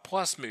 Shrouded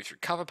 5+, Move Through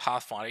Cover,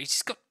 Pathfinder. He's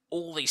just got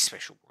all these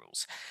special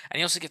rules. And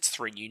he also gets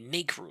 3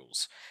 unique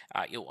rules.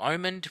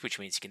 Ill-Omened, which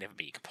means he can never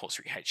be a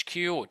compulsory HQ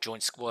or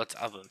join squads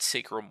other than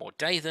Seeker or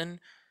Mordathan,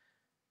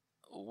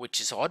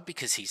 which is odd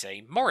because he's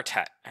a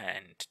Moritat,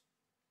 and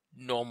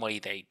normally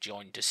they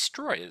join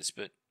Destroyers,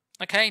 but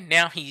okay,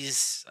 now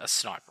he's a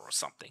sniper or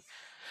something.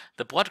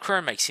 The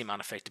Bloodcrow makes him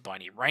unaffected by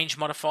any range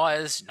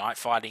modifiers, night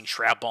fighting,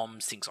 shroud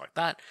bombs, things like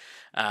that.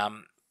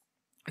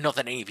 Not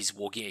that any of his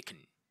Wargear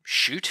can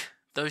shoot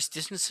those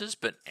distances,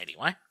 but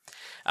anyway.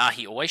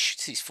 He always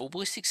shoots his full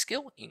ballistic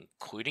skill,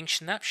 including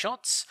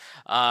snapshots,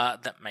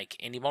 that make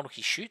any model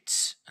he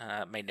shoots,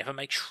 may never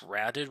make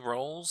shrouded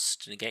rolls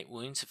to negate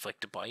wounds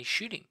inflicted by his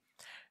shooting.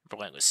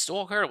 Relentless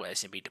Stalker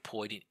allows him to be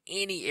deployed in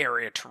any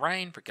area of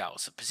terrain,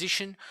 regardless of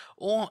position,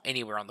 or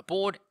anywhere on the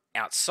board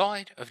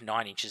outside of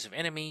 9 inches of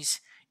enemies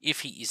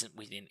if he isn't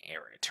within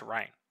area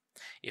terrain.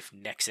 If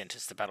Nex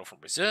enters the battle from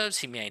reserves,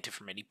 he may enter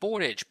from any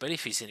board edge, but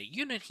if he's in a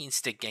unit, he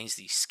instead gains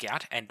the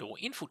Scout and or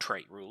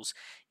Infiltrate rules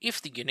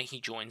if the unit he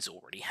joins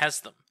already has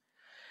them.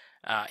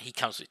 He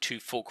comes with 2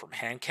 Fulcrum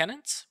hand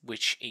cannons,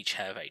 which each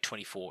have a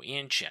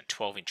 24-inch and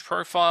 12-inch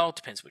profile,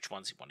 depends which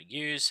ones you want to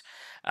use,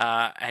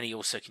 and he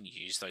also can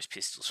use those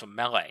pistols for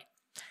melee.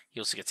 He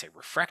also gets a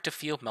Refractor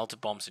Field, Melter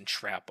Bombs, and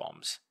Shroud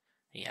Bombs.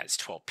 He has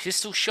 12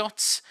 pistol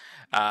shots,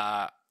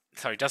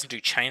 so he doesn't do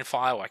chain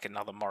fire like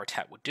another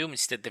Moritat would do.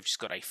 Instead, they've just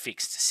got a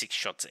fixed 6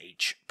 shots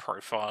each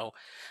profile,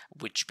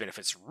 which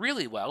benefits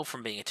really well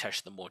from being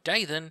attached to the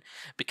Mordathan,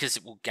 because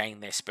it will gain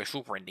their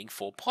special Rending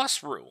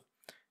 4+ rule.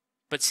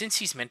 But since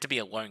he's meant to be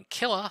a lone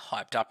killer,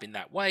 hyped up in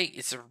that way,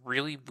 it's a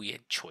really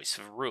weird choice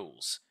of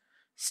rules.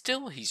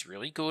 Still, he's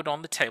really good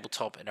on the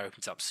tabletop and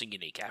opens up some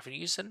unique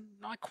avenues, and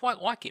I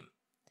quite like him.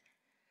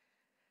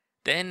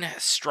 Then,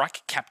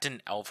 Strike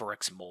Captain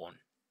Alvarex Morn.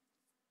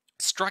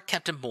 Strike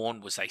Captain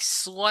Morn was a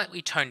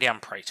slightly toned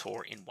down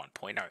Praetor in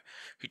 1.0,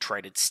 who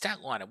traded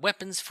stat line and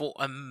weapons for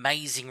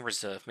amazing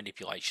reserve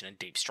manipulation and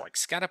deep strike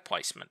scatter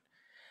placement,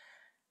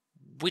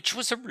 which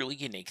was a really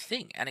unique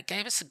thing, and it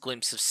gave us a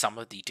glimpse of some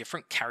of the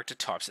different character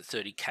types that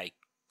 30k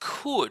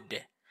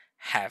could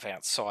have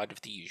outside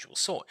of the usual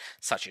sort,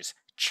 such as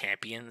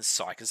champions,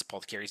 psychers,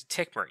 apothecaries, and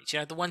tech marines,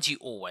 the ones you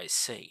always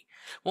see.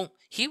 Well,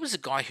 here was a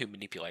guy who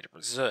manipulated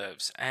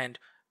reserves, and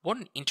what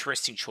an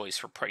interesting choice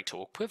for a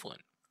Praetor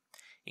equivalent.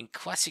 In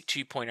classic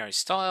 2.0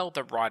 style,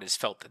 the writers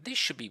felt that this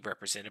should be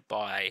represented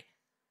by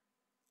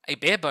a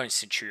bare-bones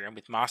Centurion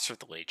with Master of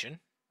the Legion,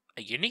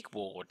 a unique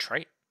Warlord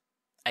trait,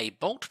 a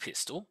bolt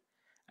pistol,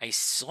 a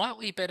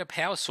slightly better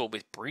power sword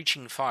with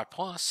breaching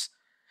 5+,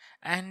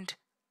 and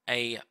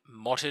a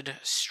motted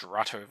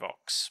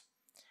Stratovox.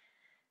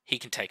 He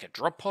can take a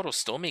drop pod or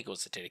Storm Eagle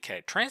as a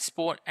dedicated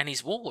transport, and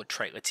his Warlord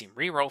trait lets him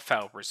reroll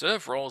failed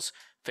reserve rolls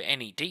for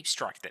any deep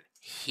strike that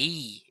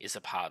he is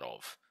a part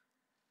of,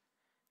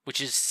 which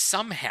is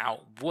somehow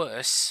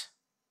worse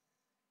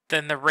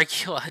than the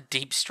regular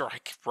deep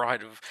strike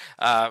Rite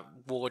of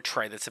Warlord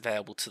trait that's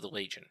available to the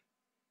Legion.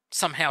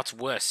 Somehow it's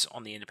worse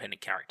on the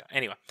independent character.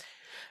 Anyway,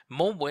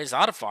 Morn wears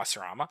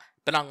Artificer armor,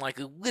 but unlike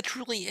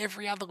literally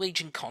every other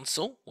Legion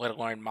consul, let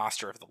alone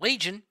Master of the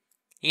Legion,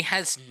 he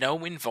has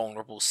no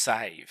invulnerable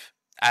save.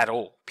 At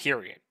all,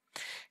 period.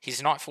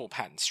 His Nightfall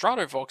pattern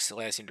Stratovox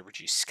allows him to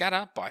reduce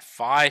scatter by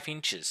 5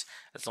 inches,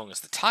 as long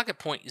as the target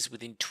point is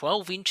within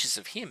 12 inches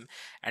of him,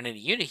 and any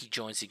unit he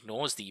joins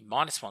ignores the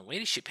 -1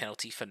 leadership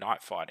penalty for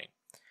night fighting.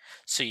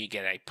 So you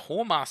get a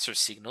poor Master of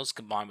Signals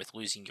combined with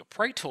losing your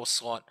Praetor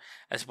slot,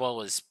 as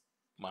well as,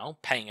 well,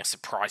 paying a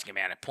surprising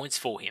amount of points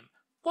for him.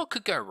 What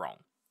could go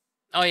wrong?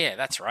 Oh yeah,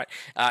 that's right.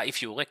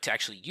 If you elect to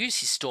actually use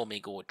his Storm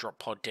Eagle or Drop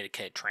Pod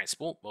dedicated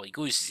transport, well, he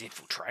loses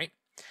Infiltrate.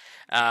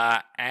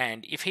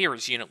 And if here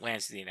his unit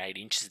lands within 8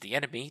 inches of the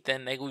enemy,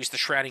 then they lose the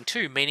Shrouding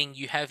too, meaning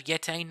you have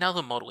yet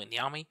another model in the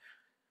army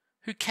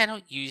who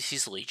cannot use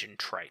his Legion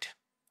trait.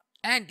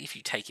 And if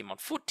you take him on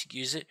foot to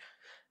use it,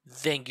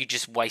 then you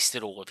just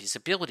wasted all of his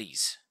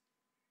abilities.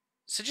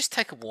 So just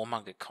take a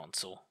Warmonger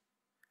Consul.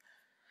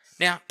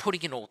 Now,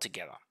 putting it all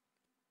together,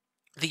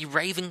 the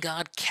Raven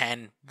Guard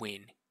can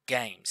win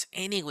games.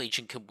 Any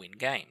Legion can win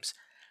games.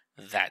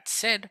 That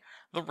said,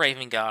 the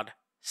Raven Guard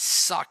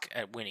suck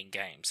at winning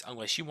games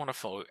unless you want to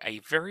follow a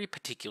very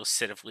particular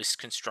set of list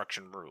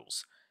construction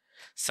rules,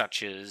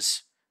 such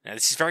as, now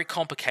this is very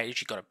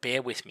complicated, you've got to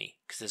bear with me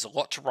because there's a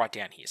lot to write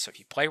down here, so if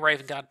you play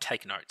Raven Guard,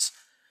 take notes.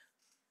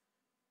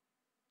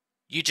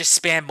 You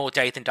just spam more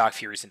Day than Dark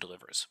Furies and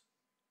Deliverers.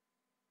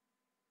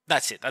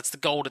 That's it. That's the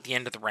gold at the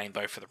end of the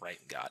rainbow for the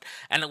Raven Guard,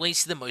 and it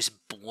leads to the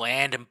most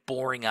bland and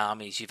boring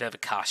armies you've ever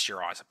cast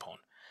your eyes upon.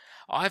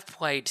 I've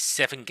played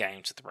 7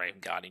 games with the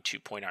Raven Guard in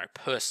 2.0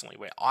 personally,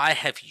 where I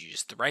have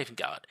used the Raven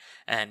Guard,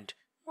 and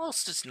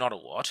whilst it's not a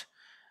lot,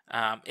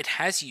 it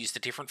has used a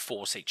different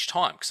force each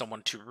time, because I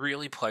wanted to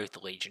really play with the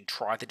Legion,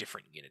 try the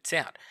different units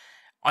out.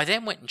 I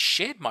then went and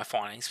shared my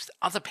findings with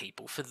other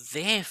people for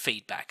their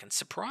feedback, and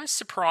surprise,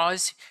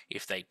 surprise,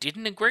 if they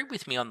didn't agree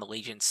with me on the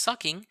Legion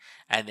sucking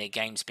and their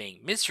games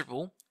being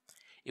miserable,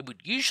 it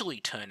would usually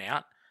turn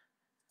out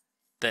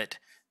that,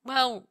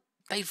 well,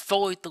 they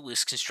followed the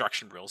list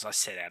construction rules I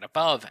set out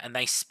above, and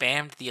they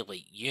spammed the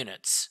elite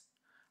units.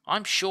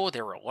 I'm sure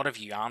there are a lot of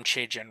you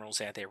armchair generals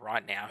out there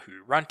right now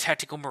who run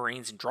tactical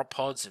marines and drop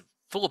pods and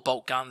full of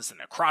bolt guns and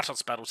a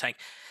Kratos battle tank,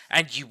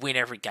 and you win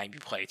every game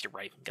you play with your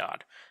Raven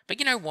Guard. But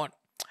you know what?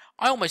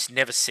 I almost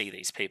never see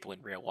these people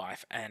in real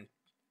life, and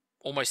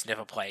almost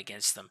never play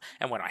against them,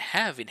 and when I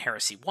have in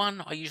Heresy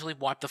 1, I usually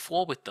wipe the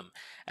floor with them.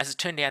 As it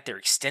turned out, their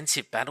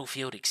extensive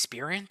battlefield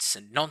experience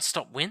and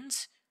non-stop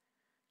wins,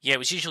 yeah, it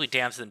was usually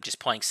down to them just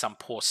playing some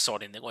poor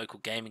sod in their local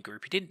gaming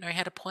group who didn't know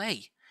how to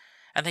play,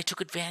 and they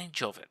took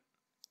advantage of it.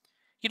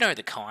 You know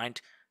the kind.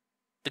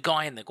 The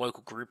guy in the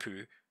local group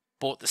who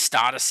bought the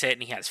starter set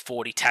and he has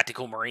 40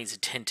 Tactical Marines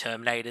and 10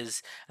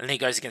 Terminators, and then he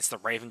goes against the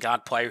Raven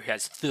Guard player who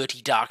has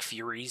 30 Dark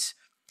Furies,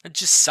 and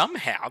just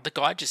somehow the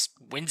guy just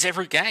wins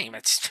every game.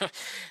 It's,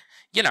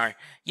 you know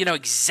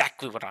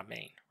exactly what I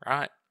mean,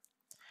 right?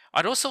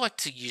 I'd also like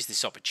to use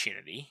this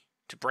opportunity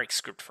to break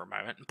script for a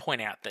moment and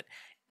point out that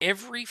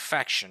every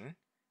faction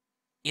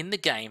in the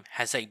game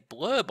has a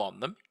blurb on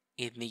them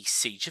in the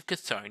Siege of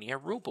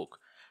Cathonia rulebook,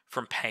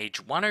 from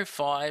page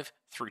 105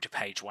 through to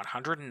page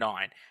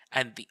 109,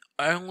 and the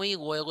only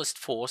loyalist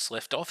force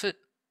left off it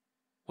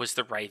was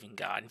the Raven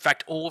Guard. In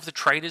fact, all of the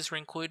traitors were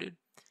included,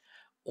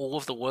 all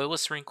of the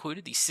loyalists were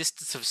included, the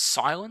Sisters of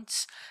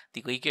Silence,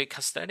 the Legio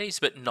Custodes,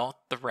 but not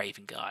the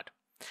Raven Guard.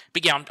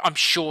 But yeah, I'm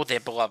sure they're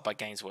beloved by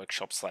Games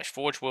Workshop /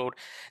 Forge World.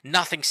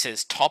 Nothing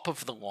says top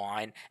of the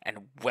line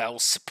and well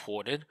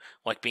supported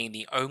like being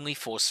the only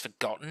force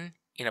forgotten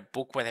in a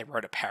book where they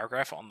wrote a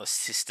paragraph on the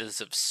Sisters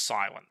of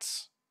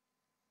Silence.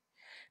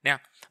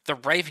 Now, the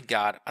Raven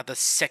Guard are the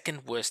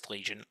second worst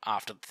legion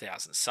after the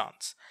Thousand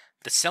Suns.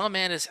 The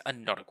Salamanders are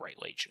not a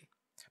great legion,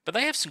 but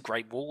they have some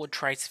great Warlord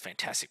Traits, a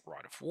fantastic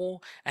Rite of War,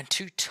 and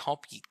 2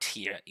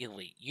 top-tier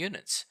elite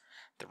units.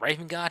 The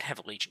Raven Guard have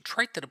a Legion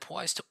trait that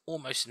applies to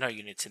almost no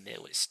units in their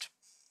list.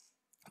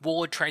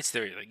 Warlord traits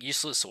that are either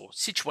useless or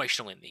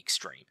situational in the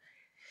extreme.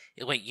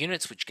 Elite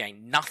units which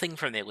gain nothing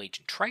from their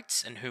Legion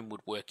traits and whom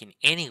would work in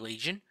any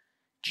Legion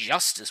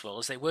just as well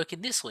as they work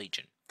in this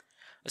Legion.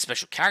 A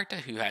special character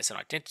who has an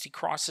identity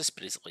crisis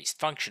but is at least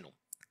functional.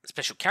 A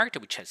special character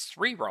which has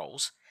 3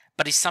 roles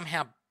but is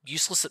somehow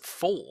useless at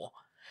 4.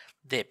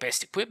 Their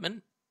best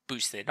equipment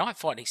boosts their night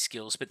fighting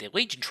skills, but their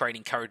Legion trait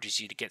encourages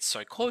you to get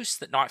so close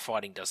that night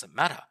fighting doesn't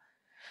matter.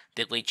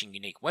 Their Legion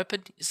unique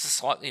weapon is a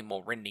slightly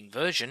more rending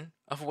version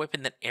of a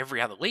weapon that every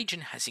other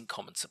Legion has in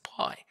common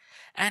supply,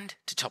 and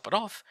to top it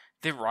off,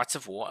 their Rites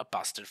of War are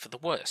busted for the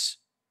worse.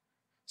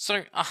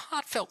 So a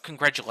heartfelt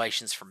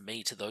congratulations from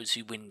me to those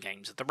who win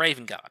games with the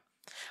Raven Guard.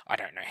 I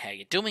don't know how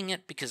you're doing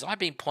it because I've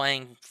been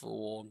playing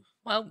for,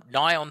 well,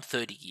 nigh on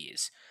 30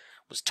 years.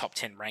 Was top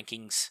 10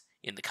 rankings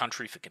in the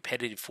country for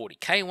competitive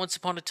 40k once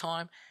upon a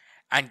time,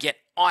 and yet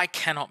I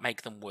cannot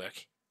make them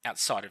work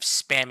outside of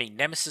spamming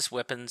Nemesis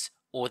weapons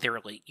or their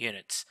elite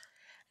units,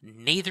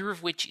 neither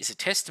of which is a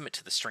testament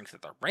to the strength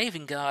of the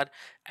Raven Guard,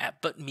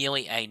 but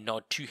merely a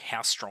nod to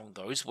how strong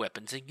those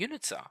weapons and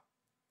units are.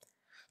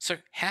 So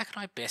how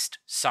can I best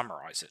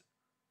summarize it?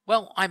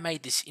 Well, I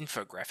made this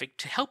infographic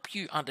to help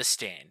you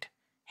understand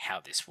how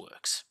this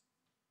works.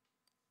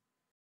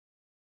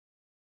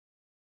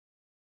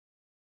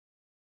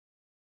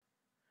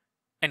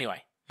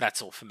 Anyway,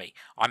 that's all for me.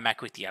 I'm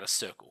Mac with the Outer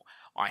Circle.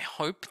 I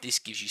hope this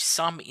gives you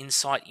some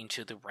insight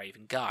into the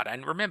Raven Guard.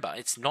 And remember,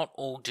 it's not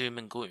all doom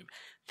and gloom.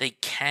 They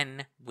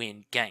can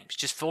win games.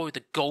 Just follow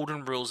the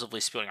golden rules of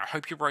list building. I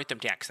hope you wrote them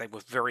down because they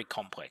were very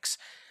complex.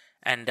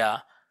 And,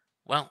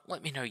 well,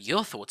 let me know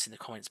your thoughts in the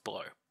comments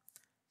below.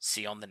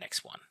 See you on the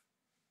next one.